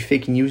espécie de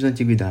fake news da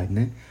antiguidade,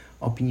 né?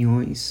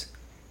 Opiniões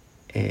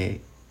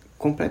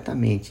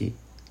completamente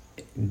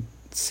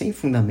sem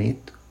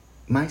fundamento,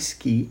 mas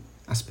que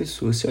as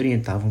pessoas se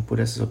orientavam por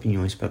essas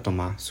opiniões para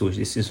tomar suas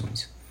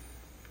decisões.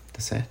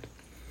 Tá certo?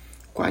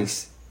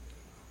 Quais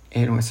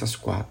eram essas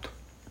 4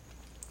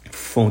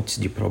 fontes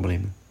de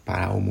problema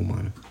para a alma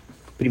humana?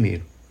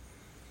 Primeiro,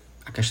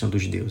 a questão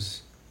dos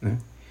deuses, né?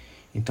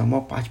 Então a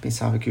maior parte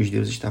pensava que os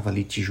deuses estavam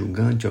ali te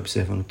julgando, te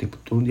observando o tempo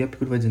todo, e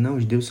Epicuro vai dizer, não,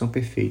 os deuses são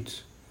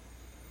perfeitos,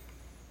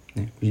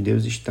 né? Os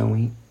deuses estão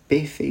em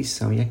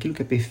perfeição, e aquilo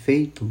que é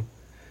perfeito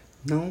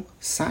não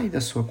sai da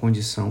sua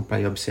condição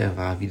para ir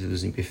observar a vida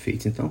dos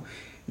imperfeitos. Então,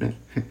 né,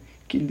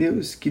 que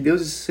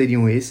deuses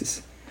seriam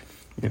esses,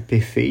 né,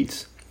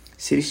 perfeitos,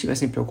 se eles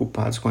estivessem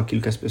preocupados com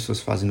aquilo que as pessoas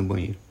fazem no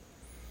banheiro,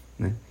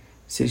 né?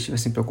 Se eles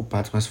estivessem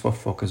preocupados com as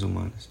fofocas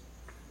humanas,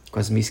 com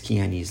as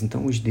mesquinharias.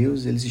 Então, os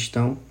deuses, eles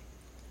estão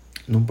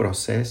num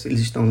processo,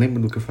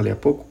 lembram do que eu falei há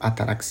pouco?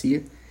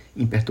 Ataraxia,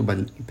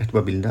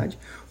 imperturbabilidade.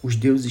 Os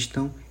deuses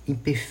estão em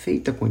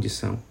perfeita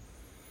condição.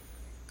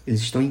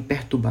 Eles estão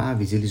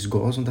imperturbáveis, eles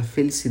gozam da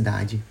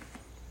felicidade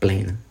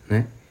plena,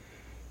 né?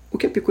 O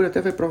que Epicuro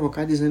até vai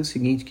provocar dizendo o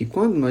seguinte, que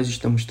quando nós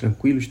estamos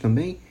tranquilos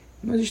também,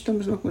 nós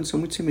estamos numa condição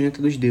muito semelhante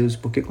à dos deuses,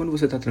 porque quando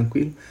você está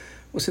tranquilo,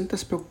 você não está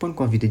se preocupando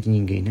com a vida de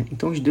ninguém, né?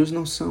 Então os deuses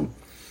não são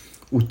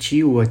o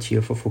tio ou a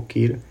tia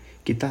fofoqueira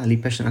que está ali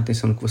prestando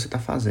atenção no que você está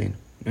fazendo,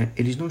 né?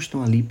 Eles não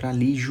estão ali para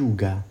lhe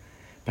julgar,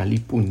 para lhe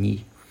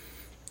punir,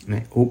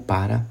 né? Ou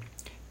para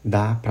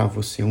dar para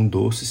você um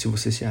doce se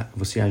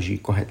você agir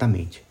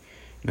corretamente,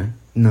 né?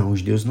 Não,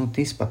 os deuses não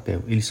têm esse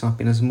papel, eles são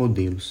apenas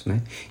modelos,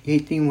 né? E aí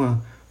tem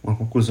uma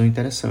conclusão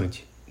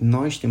interessante.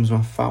 Nós temos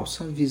uma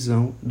falsa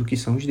visão do que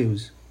são os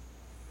deuses.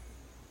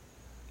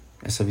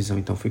 Essa visão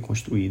então foi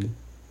construída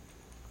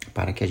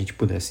para que a gente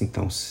pudesse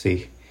então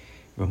ser,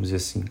 vamos dizer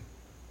assim,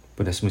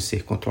 pudéssemos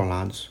ser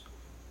controlados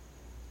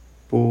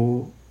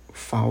por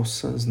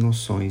falsas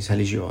noções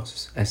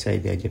religiosas. Essa é a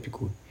ideia de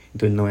Epicuro.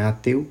 Então ele não é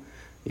ateu,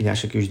 ele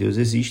acha que os deuses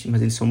existem,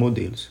 mas eles são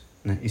modelos,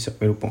 né? Esse é o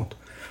primeiro ponto.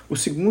 O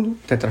segundo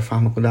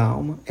tetrafármaco da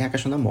alma é a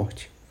questão da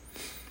morte,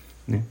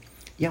 né?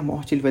 E a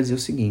morte, ele vai dizer o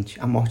seguinte,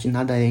 a morte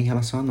nada é em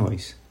relação a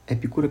nós.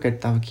 Epicuro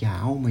acreditava que a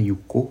alma e o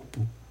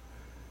corpo,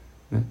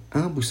 né,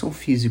 ambos são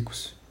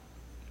físicos.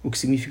 O que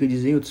significa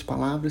dizer, em outras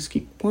palavras,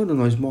 que quando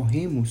nós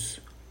morremos,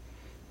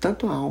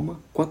 tanto a alma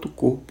quanto o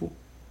corpo,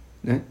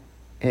 né,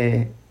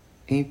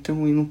 entram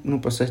num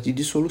processo de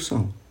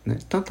dissolução, né?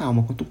 Tanto a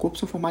alma quanto o corpo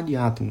são formados de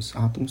átomos.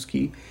 Átomos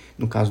que,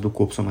 no caso do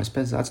corpo, são mais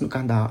pesados, no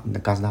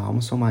caso da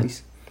alma, são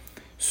mais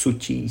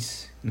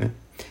sutis, né?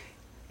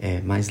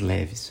 Mais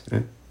leves,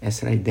 né?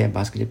 Essa era a ideia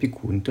básica de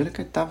Epicuro. Então ele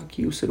acreditava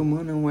que o ser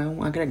humano não é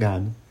um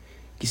agregado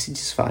que se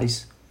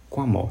desfaz com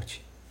a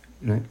morte,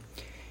 né?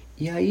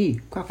 E aí,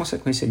 qual a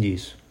consequência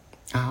disso?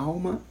 A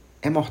alma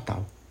é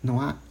mortal. Não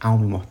há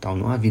alma imortal,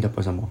 não há vida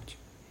após a morte.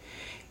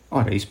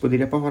 Ora, isso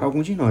poderia apavorar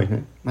algum de nós,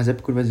 né? Mas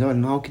Epicuro vai dizer, olha,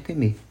 não há o que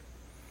temer.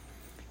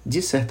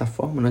 De certa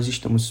forma, nós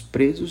estamos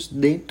presos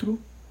dentro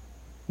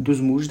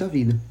dos muros da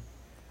vida,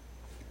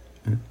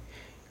 né?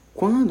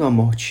 Quando a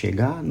morte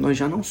chegar, nós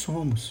já não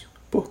somos.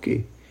 Por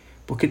quê?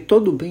 Porque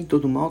todo bem e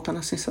todo mal está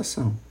na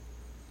sensação.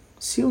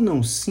 Se eu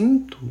não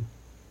sinto,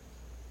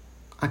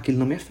 aquilo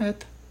não me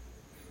afeta,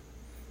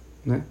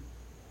 né?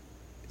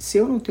 Se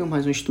eu não tenho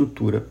mais uma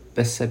estrutura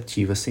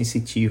perceptiva,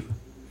 sensitiva,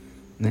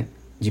 né,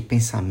 de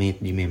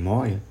pensamento, de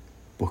memória,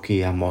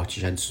 porque a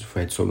morte já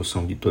foi a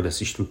dissolução de toda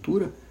essa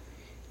estrutura,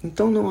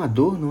 então não há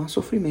dor, não há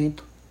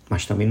sofrimento,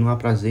 mas também não há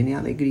prazer nem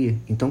alegria.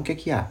 Então o que é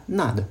que há?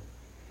 Nada.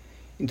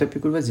 Então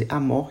Epicuro vai dizer,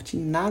 a morte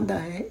nada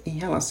é em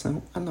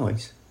relação a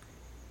nós.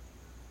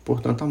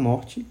 Portanto, a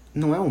morte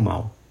não é um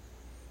mal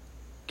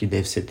que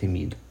deve ser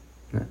temido,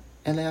 né?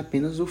 Ela é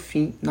apenas o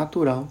fim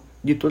natural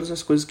de todas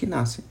as coisas que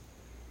nascem,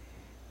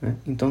 né?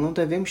 Então não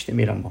devemos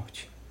temer a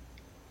morte.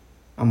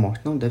 A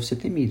morte não deve ser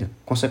temida.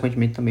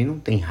 Consequentemente, também não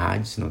tem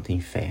Hades, não tem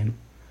inferno,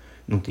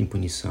 não tem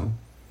punição,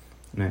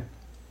 né?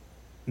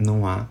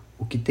 Não há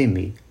o que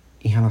temer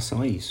em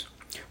relação a isso.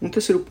 Um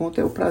terceiro ponto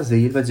é o prazer.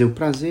 Ele vai dizer, o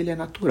prazer ele é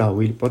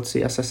natural, ele pode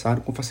ser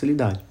acessado com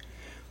facilidade,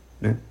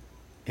 né?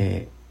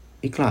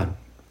 E claro,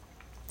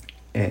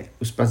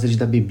 os prazeres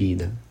da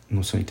bebida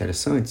não são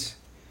interessantes?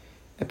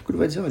 É porque ele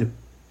vai dizer, olha,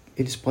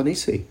 eles podem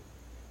ser.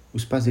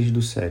 Os prazeres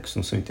do sexo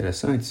não são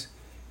interessantes?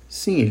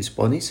 Sim, eles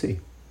podem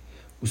ser.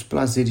 Os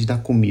prazeres da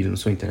comida não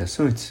são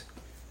interessantes?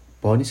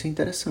 Podem ser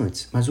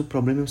interessantes, mas o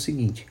problema é o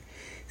seguinte,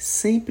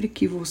 sempre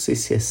que você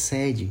se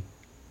excede,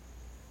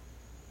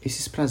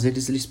 esses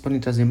prazeres eles podem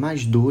trazer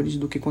mais dores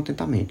do que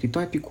contentamento.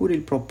 Então Epicuro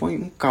ele propõe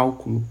um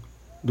cálculo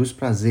dos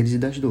prazeres e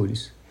das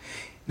dores,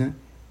 né?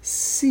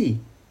 Se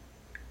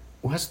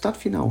o resultado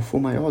final for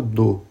maior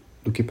dor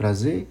do que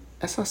prazer,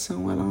 essa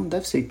ação ela não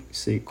deve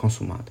ser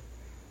consumada,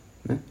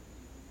 né?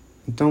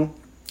 Então,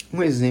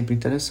 um exemplo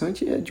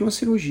interessante é de uma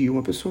cirurgia.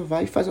 Uma pessoa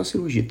vai e faz uma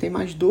cirurgia, tem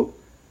mais dor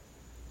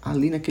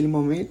ali naquele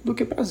momento do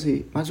que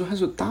prazer, mas o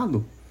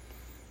resultado,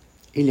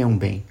 ele é um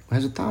bem. O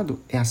resultado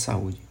é a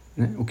saúde,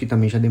 né? O que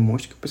também já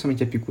demonstra que o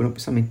pensamento epicuro é um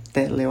pensamento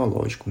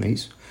teleológico, não é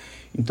isso?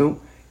 Então,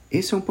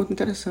 esse é um ponto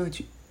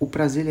interessante. O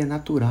prazer ele é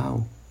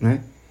natural,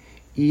 né?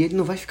 E ele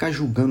não vai ficar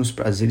julgando os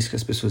prazeres que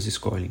as pessoas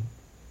escolhem.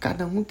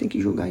 Cada um tem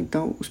que julgar,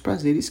 então, os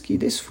prazeres que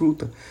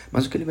desfruta.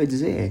 Mas o que ele vai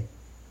dizer é: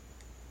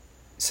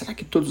 será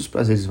que todos os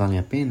prazeres valem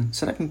a pena?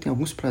 Será que não tem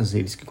alguns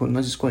prazeres que, quando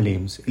nós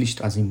escolhemos, eles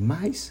trazem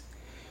mais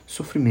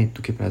sofrimento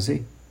do que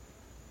prazer?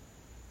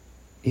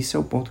 Esse é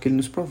o ponto que ele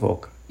nos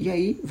provoca. E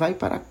aí vai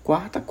para a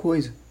quarta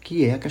coisa,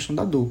 que é a questão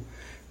da dor,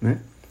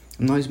 né?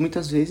 Nós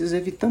muitas vezes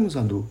evitamos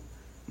a dor,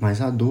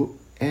 mas a dor,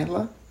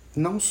 ela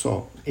não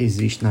só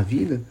existe na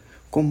vida,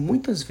 como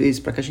muitas vezes,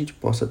 para que a gente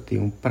possa ter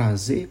um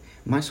prazer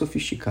mais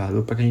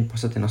sofisticado, para que a gente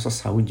possa ter nossa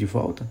saúde de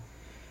volta,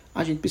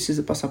 a gente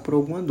precisa passar por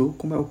alguma dor,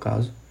 como é o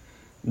caso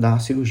da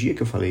cirurgia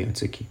que eu falei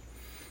antes aqui,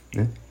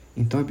 né?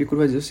 Então a Epicuro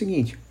vai dizer o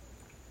seguinte: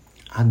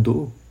 a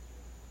dor,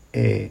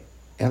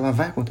 ela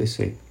vai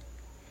acontecer,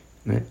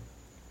 né?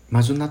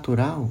 Mas o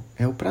natural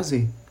é o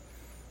prazer.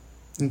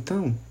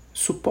 Então,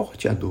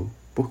 suporte a dor,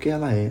 porque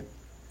ela é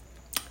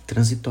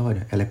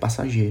transitória, ela é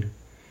passageira,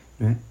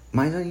 né?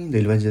 Mais ainda,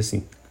 ele vai dizer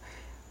assim: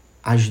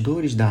 as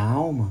dores da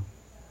alma,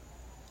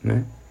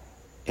 né,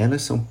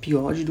 elas são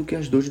piores do que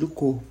as dores do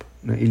corpo,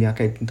 né? Ele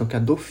acredita, então, que a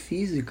dor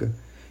física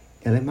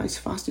ela é mais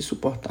fácil de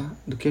suportar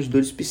do que as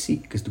dores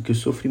psíquicas, do que os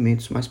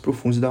sofrimentos mais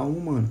profundos da alma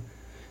humana,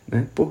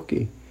 né? Por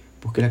quê?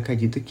 Porque ele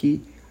acredita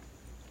que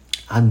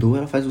a dor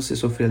ela faz você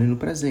sofrer ali no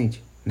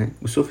presente, né?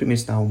 Os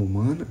sofrimentos da alma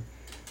humana,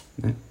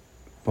 né,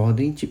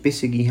 podem te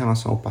perseguir em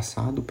relação ao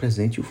passado, o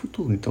presente e o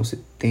futuro. Então você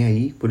tem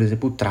aí, por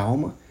exemplo, o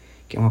trauma,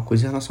 que é uma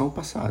coisa em relação ao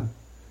passado,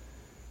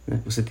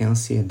 né? Você tem a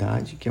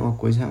ansiedade, que é uma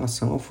coisa em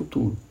relação ao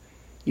futuro.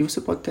 E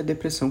você pode ter a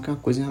depressão, que é uma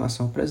coisa em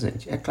relação ao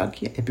presente. É claro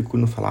que Epicuro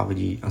não falava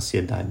de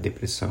ansiedade,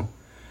 depressão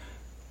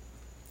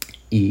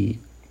e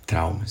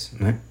traumas,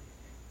 né?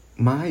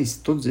 Mas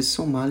todos esses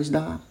são males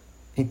da,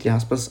 entre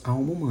aspas,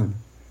 alma humana.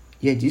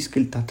 E é disso que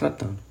ele está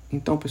tratando.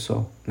 Então,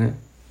 pessoal, né?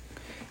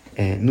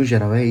 No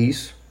geral é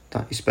isso,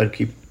 tá? Espero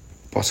que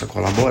possa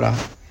colaborar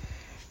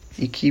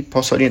e que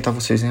possa orientar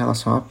vocês em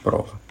relação à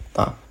prova,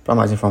 tá? Para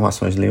mais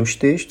informações, leiam os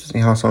textos. Em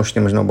relação aos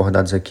temas não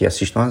abordados aqui,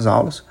 assistam às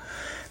aulas,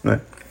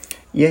 né?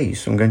 E é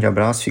isso, um grande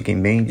abraço, fiquem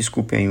bem,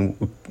 desculpem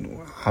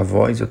a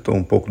voz, eu estou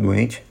um pouco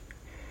doente,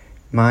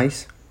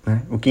 mas,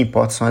 né, o que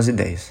importa são as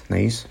ideias, não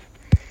é isso?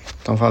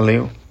 Então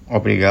valeu,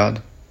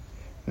 obrigado,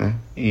 né,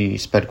 e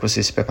espero que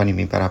vocês se preparem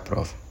bem para a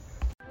prova.